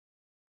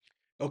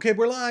Okay,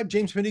 we're live.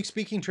 James Minnick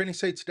speaking,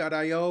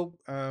 trainingsites.io,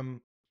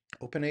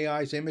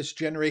 OpenAI's image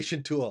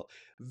generation tool.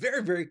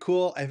 Very, very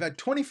cool. I've had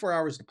 24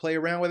 hours to play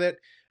around with it,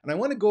 and I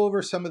want to go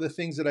over some of the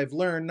things that I've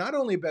learned, not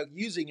only about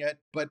using it,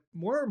 but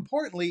more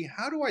importantly,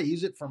 how do I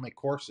use it for my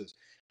courses?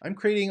 I'm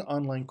creating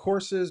online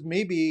courses.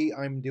 Maybe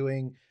I'm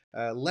doing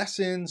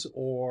lessons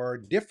or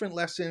different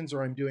lessons,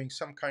 or I'm doing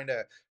some kind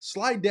of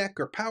slide deck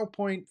or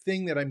PowerPoint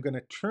thing that I'm going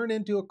to turn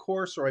into a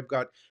course, or I've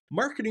got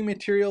marketing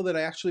material that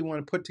I actually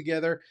want to put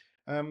together.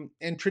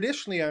 And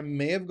traditionally, I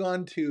may have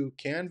gone to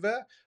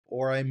Canva,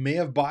 or I may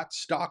have bought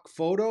stock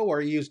photo,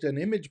 or used an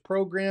image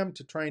program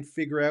to try and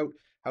figure out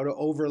how to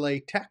overlay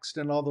text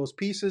and all those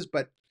pieces.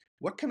 But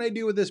what can I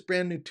do with this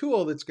brand new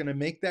tool that's going to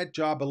make that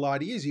job a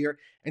lot easier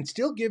and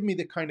still give me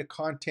the kind of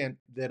content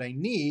that I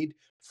need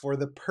for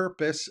the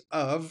purpose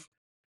of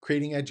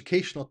creating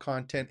educational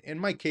content? In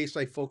my case,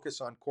 I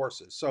focus on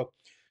courses. So,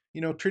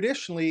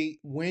 traditionally,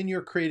 when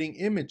you're creating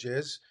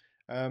images,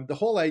 the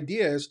whole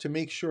idea is to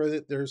make sure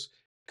that there's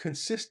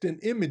consistent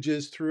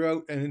images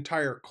throughout an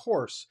entire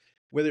course,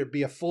 whether it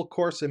be a full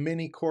course, a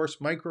mini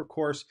course, micro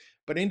course.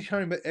 But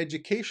anytime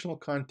educational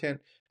content,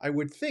 I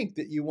would think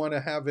that you want to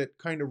have it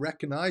kind of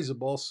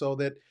recognizable so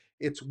that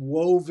it's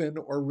woven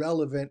or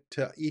relevant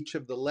to each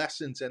of the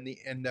lessons and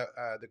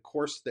the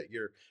course that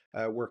you're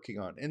working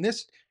on. And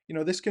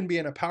this can be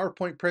in a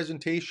PowerPoint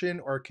presentation,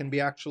 or it can be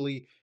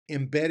actually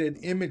embedded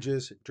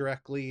images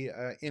directly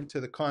into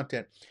the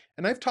content.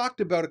 And I've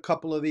talked about a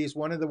couple of these.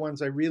 One of the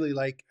ones I really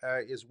like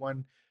is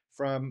one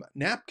from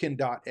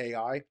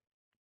napkin.ai.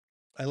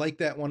 I like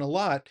that one a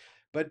lot.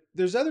 But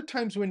there's other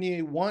times when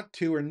you want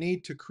to or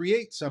need to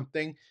create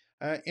something.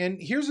 And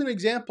here's an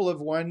example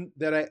of one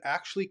that I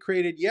actually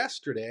created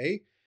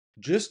yesterday,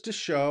 just to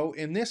show,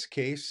 in this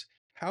case,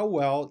 how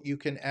well you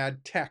can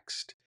add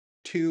text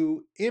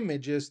to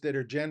images that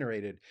are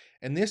generated.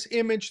 And this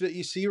image that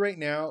you see right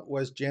now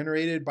was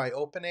generated by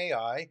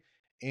OpenAI.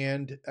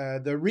 And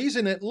the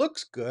reason it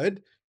looks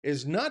good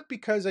is not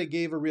because I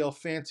gave a real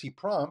fancy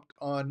prompt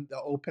on the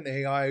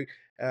OpenAI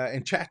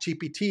and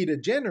ChatGPT to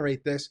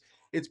generate this.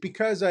 It's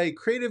because I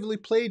creatively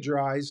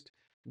plagiarized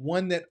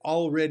one that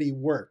already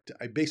worked.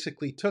 I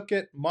basically took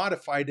it,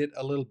 modified it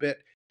a little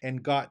bit,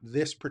 and got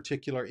this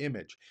particular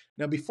image.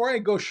 Now, before I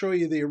go show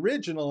you the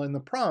original in the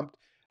prompt,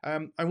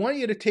 I want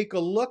you to take a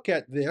look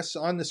at this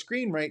on the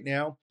screen right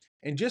now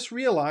and just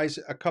realize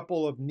a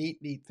couple of neat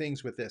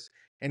things with this.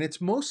 And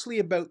it's mostly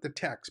about the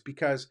text,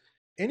 because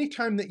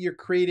anytime that you're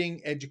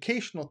creating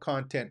educational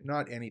content,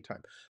 not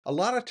anytime, a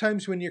lot of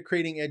times when you're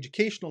creating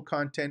educational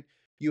content,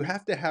 you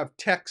have to have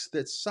text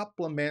that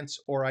supplements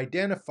or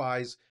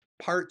identifies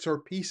parts or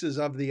pieces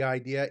of the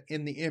idea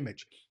in the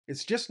image.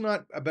 It's just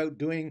not about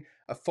doing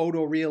a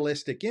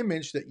photorealistic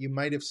image that you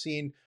might have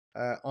seen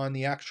on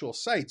the actual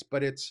sites,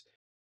 but it's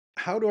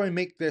how do I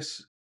make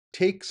this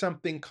take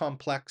something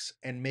complex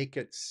and make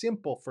it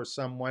simple for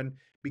someone,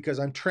 because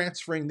I'm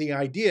transferring the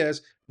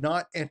ideas,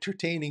 not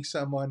entertaining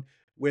someone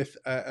with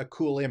a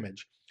cool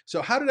image.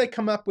 So how did I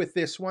come up with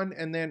this one?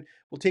 And then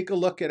we'll take a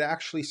look at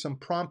actually some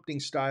prompting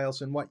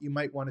styles and what you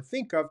might want to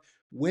think of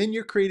when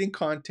you're creating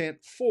content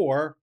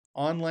for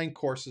online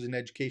courses and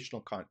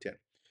educational content.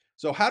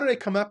 So how did I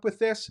come up with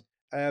this?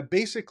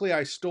 Basically,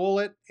 I stole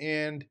it,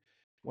 and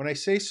when I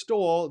say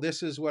stole,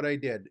 this is what I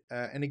did.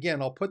 And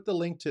again, I'll put the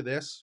link to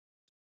this.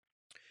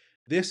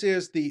 This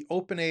is the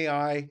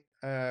OpenAI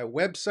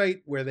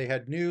website where they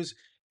had news.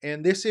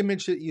 And this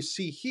image that you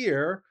see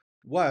here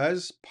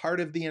was part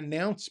of the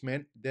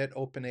announcement that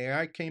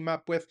OpenAI came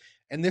up with.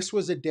 And this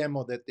was a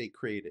demo that they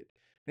created.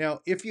 Now,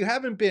 if you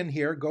haven't been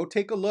here, go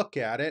take a look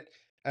at it.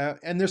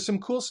 And there's some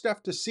cool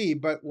stuff to see.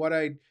 But what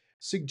I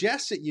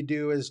suggest that you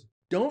do is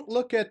don't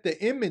look at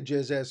the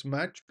images as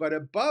much, but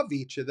above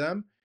each of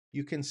them,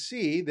 you can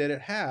see that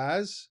it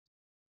has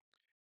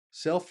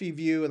selfie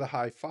view of the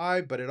high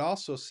five, but it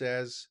also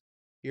says,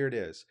 here it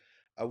is,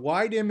 a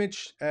wide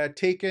image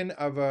taken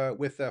of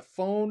with a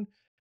phone,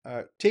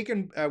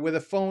 with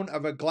a phone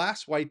of a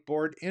glass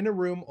whiteboard in a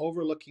room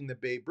overlooking the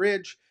Bay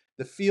Bridge.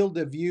 The field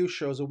of view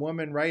shows a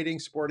woman writing,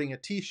 sporting a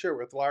t-shirt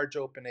with large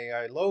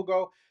OpenAI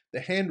logo.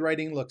 The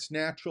handwriting looks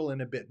natural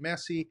and a bit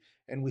messy,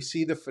 and we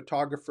see the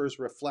photographer's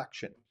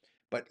reflection.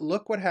 But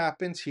look what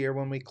happens here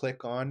when we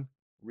click on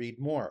read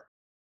more.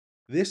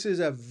 This is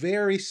a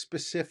very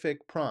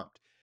specific prompt.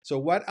 So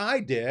what I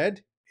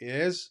did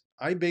is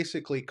I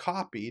basically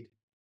copied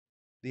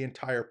the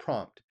entire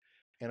prompt.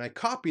 And I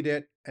copied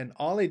it, and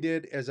all I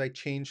did is I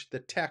changed the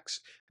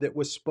text that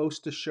was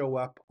supposed to show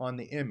up on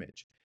the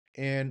image.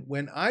 And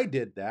when I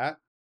did that,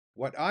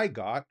 what I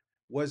got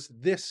was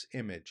this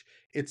image.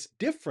 It's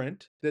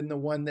different than the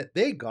one that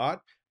they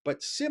got,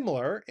 but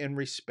similar in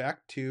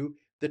respect to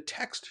the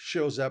text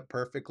shows up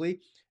perfectly.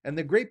 And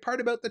the great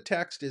part about the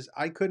text is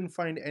I couldn't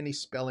find any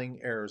spelling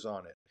errors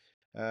on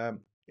it.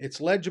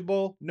 It's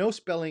legible, no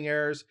spelling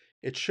errors.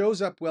 It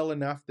shows up well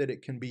enough that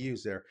it can be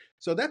used there.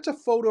 So that's a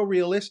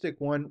photorealistic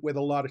one with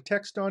a lot of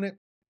text on it.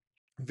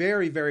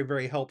 Very, very,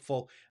 very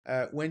helpful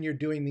when you're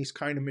doing these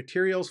kind of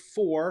materials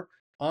for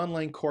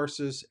online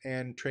courses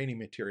and training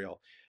material.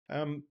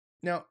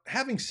 Now,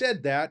 having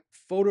said that,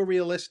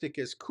 photorealistic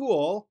is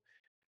cool,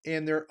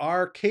 and there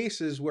are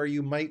cases where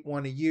you might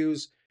want to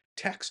use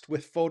text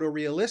with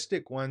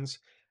photorealistic ones.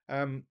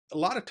 A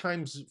lot of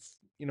times,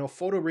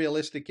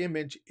 photorealistic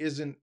image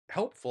isn't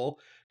helpful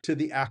to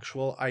the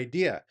actual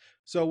idea.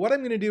 So what I'm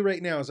going to do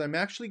right now is I'm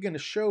actually going to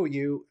show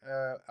you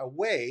a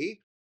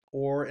way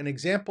or an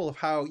example of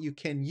how you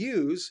can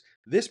use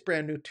this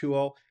brand new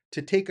tool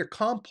to take a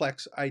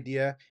complex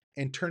idea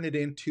and turn it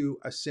into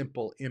a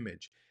simple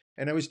image.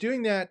 And I was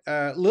doing that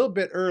a little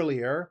bit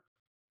earlier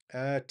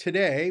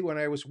today when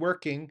I was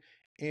working,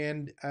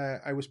 and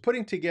I was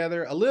putting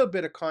together a little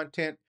bit of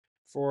content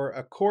for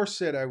a course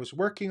that I was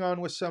working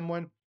on with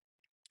someone.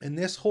 And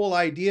this whole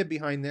idea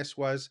behind this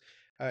was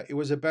it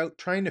was about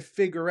trying to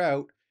figure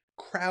out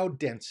crowd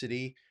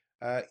density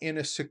in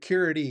a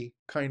security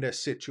kind of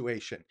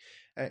situation.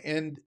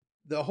 And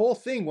the whole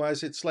thing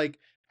was it's like,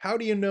 how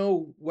do you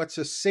know what's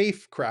a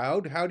safe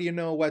crowd? How do you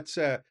know what's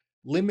a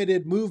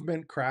limited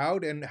movement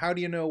crowd? And how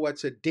do you know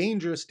what's a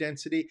dangerous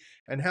density?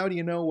 And how do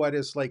you know what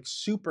is like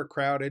super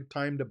crowded,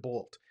 time to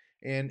bolt?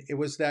 And it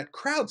was that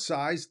crowd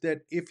size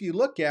that if you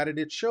look at it,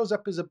 it shows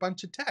up as a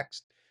bunch of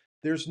text.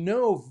 There's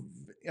no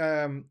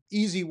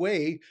easy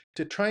way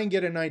to try and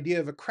get an idea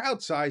of a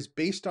crowd size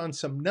based on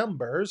some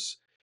numbers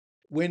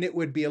when it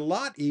would be a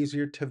lot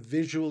easier to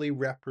visually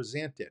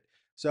represent it.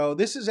 So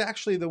this is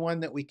actually the one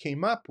that we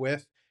came up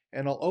with,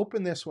 and I'll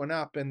open this one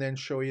up and then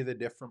show you the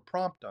different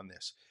prompt on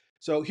this.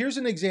 So here's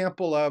an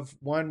example of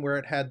one where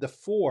it had the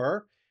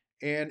 4,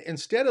 and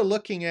instead of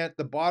looking at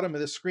the bottom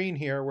of the screen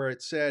here where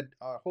it said,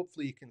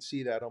 hopefully you can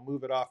see that, I'll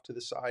move it off to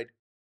the side.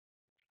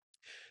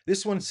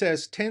 This one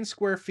says 10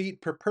 square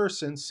feet per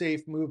person,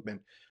 safe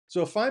movement.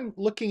 So if I'm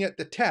looking at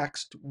the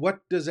text, what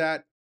does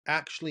that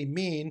actually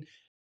mean?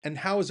 And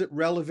how is it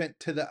relevant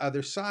to the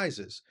other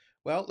sizes?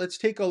 Well, let's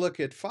take a look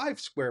at 5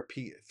 square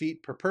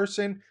feet per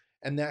person,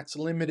 and that's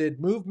limited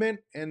movement.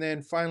 And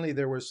then finally,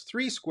 there was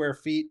 3 square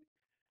feet,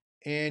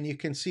 and you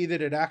can see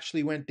that it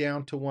actually went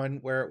down to one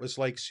where it was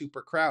like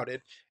super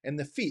crowded and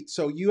the feet.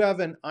 So you have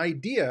an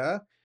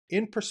idea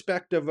in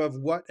perspective of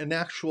what an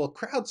actual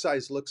crowd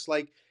size looks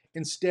like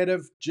instead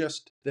of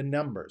just the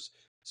numbers.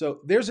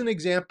 So there's an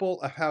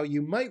example of how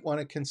you might want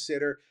to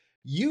consider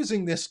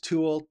using this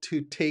tool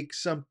to take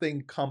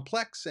something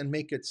complex and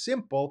make it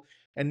simple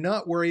and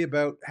not worry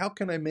about how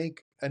can I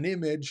make an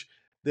image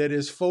that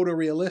is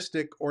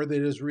photorealistic or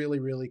that is really,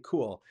 really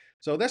cool.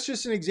 So that's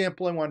just an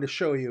example I wanted to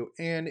show you.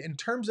 And in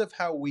terms of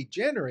how we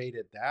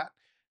generated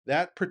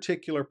that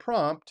particular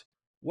prompt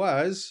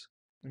was,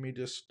 let me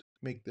just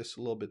make this a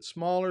little bit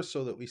smaller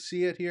so that we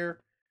see it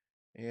here.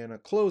 And I'll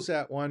close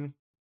that one.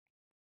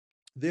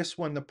 This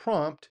one, the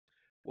prompt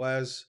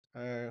was,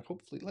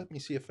 hopefully, let me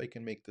see if I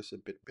can make this a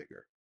bit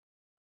bigger.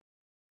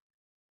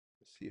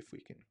 Let's see if we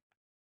can.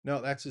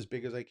 No, that's as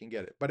big as I can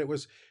get it. But it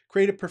was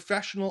create a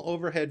professional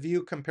overhead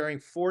view comparing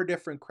 4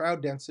 different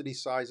crowd density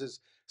sizes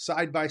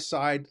side by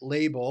side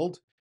labeled,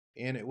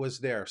 and it was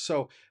there.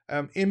 So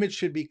image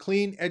should be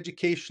clean,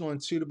 educational,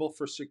 and suitable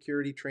for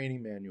security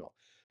training manual.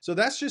 So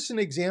that's just an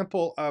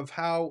example of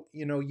how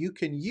you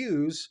can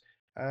use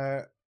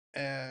uh,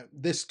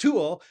 this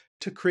tool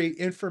to create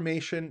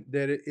information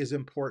that is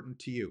important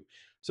to you.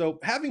 So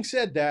having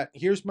said that,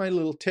 here's my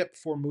little tip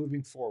for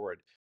moving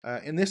forward.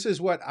 And this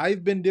is what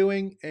I've been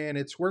doing, and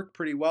it's worked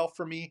pretty well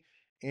for me.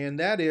 And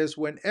that is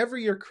whenever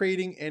you're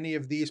creating any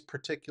of these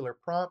particular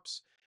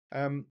prompts,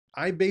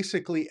 I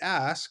basically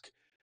ask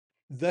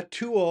the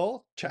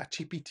tool,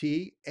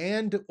 ChatGPT,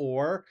 and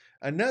or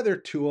another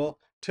tool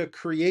to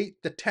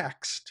create the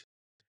text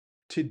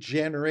to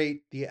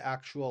generate the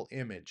actual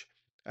image.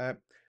 Uh,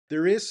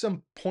 there is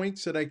some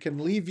points that I can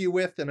leave you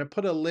with, and I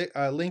put a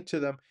link to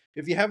them.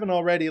 If you haven't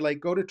already, like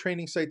go to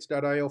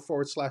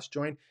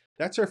trainingsites.io/join.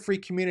 That's our free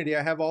community.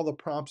 I have all the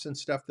prompts and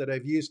stuff that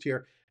I've used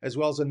here, as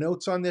well as the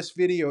notes on this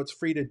video. It's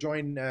free to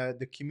join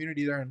the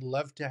community there and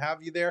love to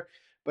have you there.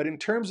 But in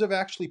terms of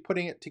actually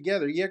putting it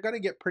together, you got to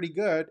get pretty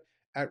good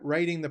at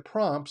writing the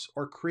prompts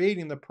or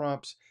creating the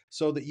prompts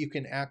so that you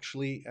can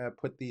actually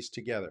put these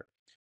together.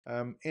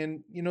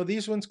 And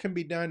these ones can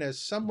be done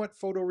as somewhat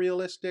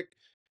photorealistic,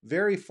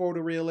 very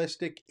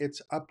photorealistic.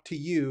 It's up to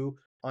you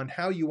on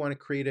how you want to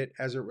create it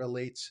as it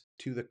relates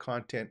to the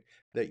content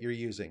that you're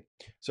using.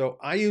 So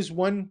I use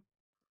one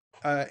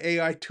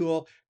AI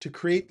tool to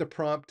create the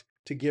prompt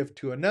to give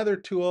to another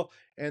tool,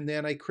 and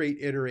then I create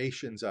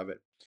iterations of it.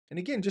 And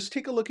again, just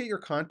take a look at your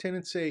content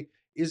and say,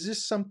 is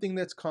this something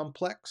that's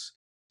complex?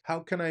 How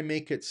can I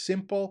make it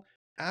simple?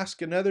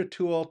 Ask another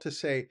tool to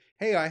say,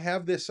 hey, I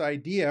have this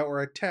idea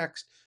or a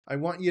text. I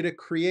want you to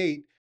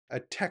create a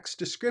text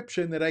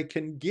description that I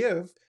can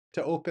give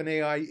to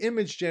OpenAI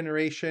image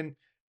generation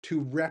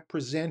to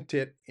represent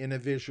it in a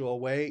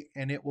visual way,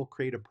 and it will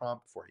create a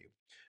prompt for you.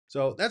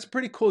 So that's a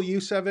pretty cool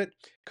use of it.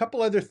 A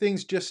couple other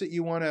things just that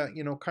you want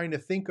to, kind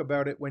of think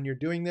about it when you're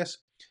doing this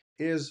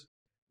is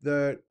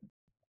the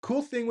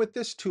cool thing with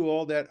this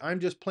tool that I'm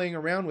just playing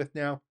around with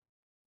now.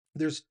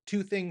 There's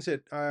 2 things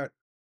that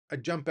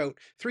jump out,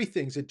 3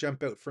 things that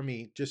jump out for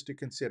me just to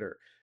consider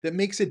that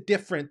makes it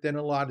different than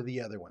a lot of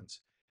the other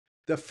ones.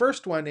 The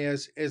first one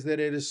is that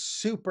it is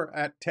super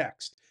at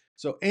text.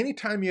 So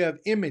anytime you have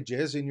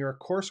images in your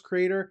course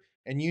creator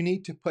and you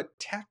need to put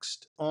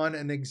text on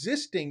an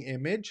existing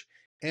image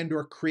and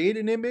or create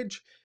an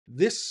image,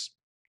 this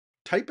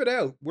type it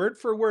out word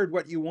for word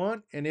what you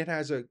want, and it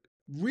has a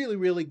really,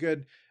 really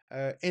good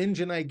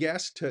engine, I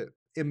guess, to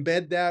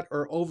embed that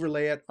or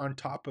overlay it on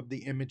top of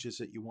the images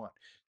that you want.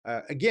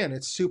 Again,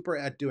 it's super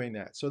at doing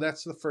that. So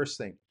that's the first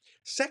thing.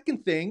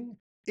 Second thing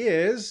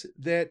is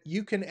that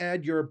you can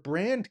add your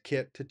brand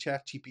kit to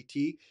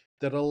ChatGPT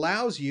that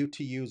allows you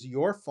to use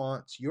your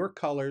fonts, your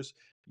colors,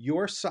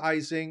 your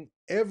sizing,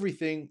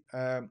 everything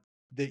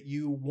that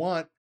you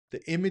want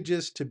the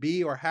images to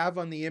be or have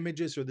on the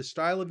images or the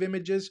style of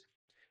images.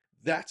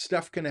 That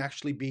stuff can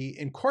actually be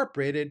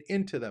incorporated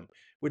into them,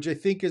 which I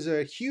think is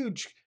a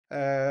huge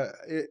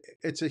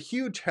it's a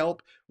huge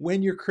help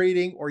when you're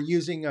creating or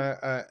using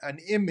an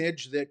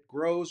image that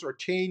grows or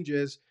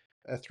changes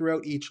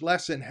throughout each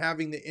lesson,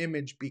 having the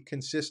image be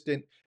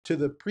consistent to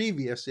the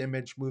previous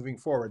image moving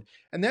forward.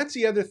 And that's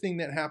the other thing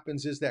that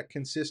happens is that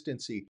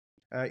consistency.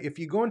 If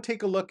you go and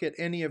take a look at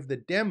any of the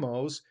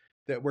demos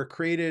that were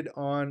created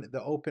on the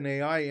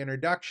OpenAI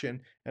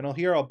introduction, and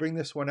I'll bring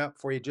this one up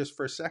for you just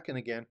for a second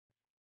again.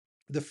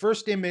 The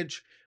first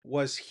image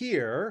was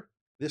here,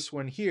 this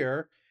one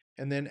here,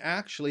 and then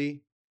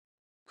actually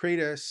create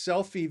a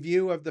selfie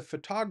view of the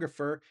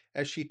photographer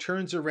as she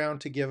turns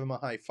around to give him a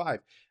high five.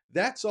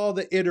 That's all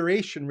the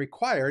iteration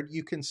required.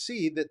 You can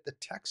see that the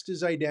text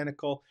is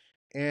identical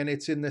and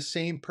it's in the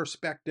same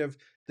perspective,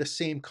 the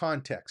same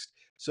context.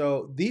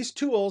 So these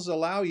tools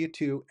allow you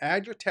to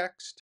add your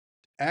text,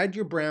 add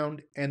your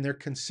brand, and they're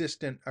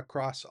consistent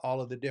across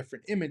all of the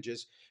different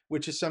images,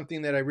 which is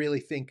something that I really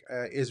think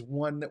is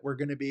one that we're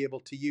going to be able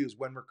to use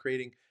when we're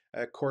creating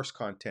course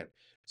content.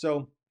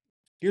 So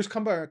here's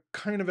kind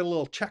of a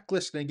little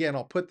checklist. And again,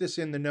 I'll put this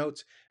in the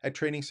notes at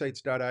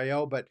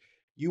trainingsites.io, but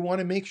you want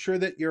to make sure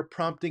that your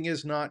prompting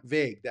is not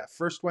vague. That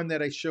first one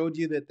that I showed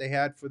you that they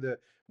had for the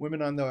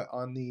women on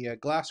the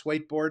glass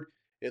whiteboard,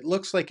 it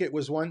looks like it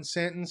was one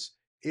sentence.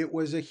 It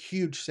was a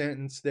huge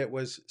sentence that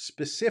was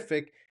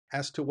specific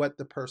as to what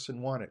the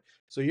person wanted.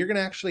 So you're going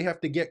to actually have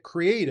to get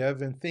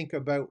creative and think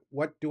about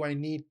what do I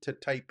need to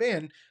type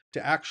in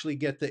to actually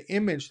get the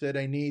image that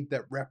I need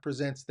that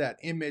represents that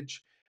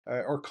image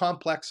or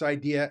complex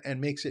idea and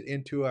makes it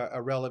into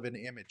a relevant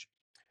image.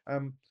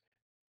 Um,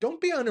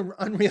 don't be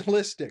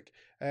unrealistic.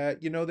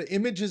 The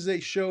images they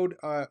showed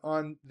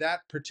on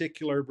that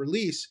particular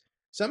release,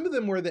 some of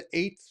them were the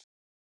eighth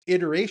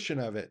iteration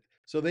of it.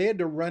 So they had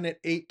to run it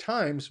 8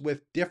 times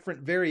with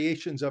different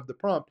variations of the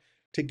prompt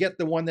to get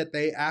the one that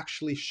they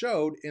actually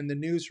showed in the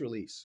news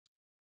release.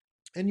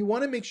 And you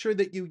want to make sure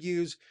that you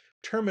use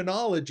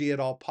terminology at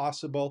all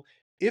possible.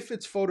 If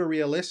it's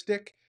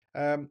photorealistic,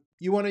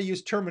 you want to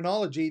use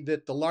terminology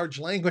that the large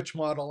language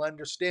model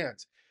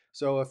understands.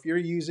 So if you're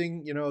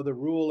using, the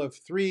rule of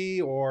three,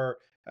 or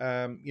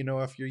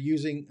if you're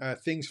using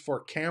things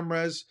for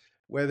cameras,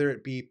 whether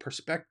it be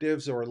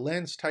perspectives or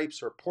lens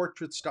types or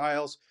portrait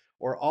styles,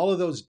 or all of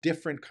those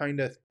different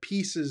kind of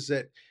pieces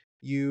that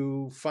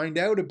you find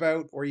out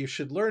about or you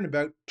should learn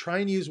about, try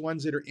and use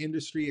ones that are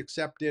industry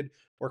accepted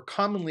or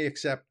commonly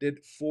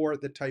accepted for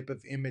the type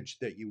of image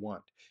that you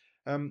want.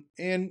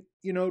 And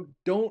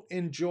don't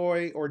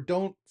enjoy or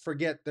don't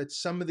forget that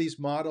some of these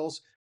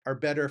models are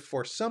better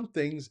for some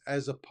things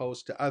as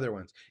opposed to other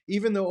ones.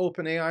 Even though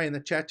OpenAI and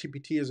the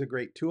ChatGPT is a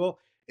great tool,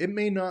 it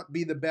may not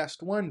be the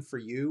best one for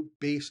you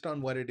based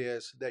on what it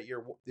is that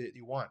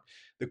you want.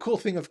 The cool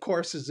thing, of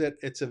course, is that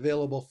it's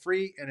available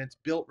free and it's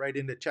built right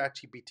into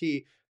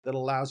ChatGPT that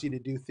allows you to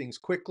do things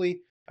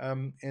quickly.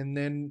 And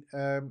then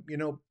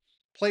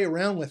play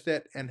around with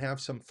it and have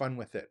some fun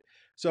with it.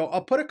 So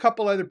I'll put a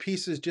couple other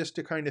pieces just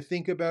to kind of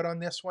think about on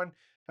this one,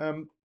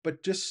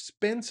 but just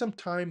spend some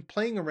time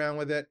playing around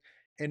with it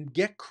and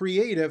get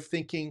creative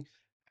thinking,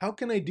 how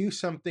can I do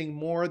something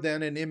more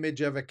than an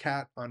image of a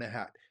cat on a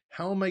hat?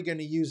 How am I going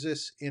to use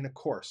this in a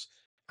course?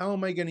 How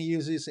am I going to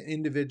use this in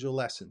individual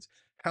lessons?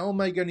 How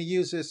am I going to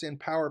use this in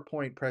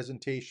PowerPoint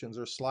presentations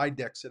or slide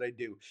decks that I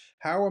do?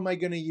 How am I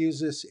going to use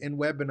this in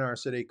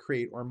webinars that I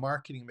create or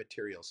marketing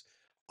materials?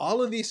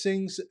 All of these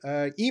things,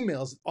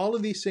 emails, all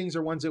of these things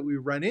are ones that we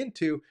run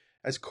into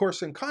as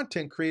course and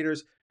content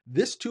creators.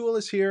 This tool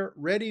is here,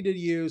 ready to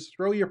use.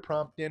 Throw your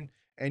prompt in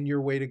and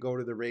you're way to go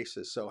to the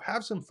races. So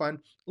have some fun.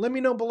 Let me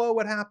know below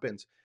what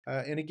happens.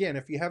 And again,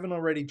 if you haven't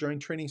already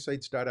joined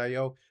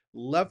trainingsites.io,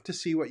 love to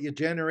see what you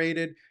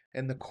generated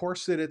and the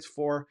course that it's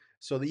for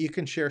so that you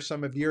can share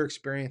some of your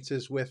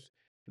experiences with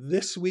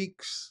this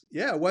week's,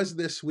 it was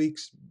this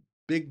week's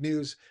big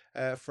news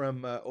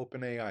from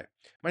OpenAI.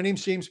 My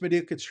name's James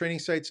Maduke. It's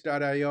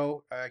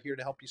trainingsites.io, here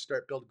to help you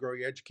start, build, grow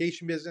your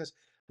education business.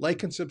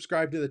 Like and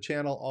subscribe to the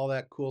channel, all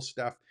that cool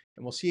stuff.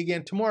 And we'll see you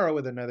again tomorrow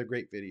with another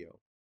great video.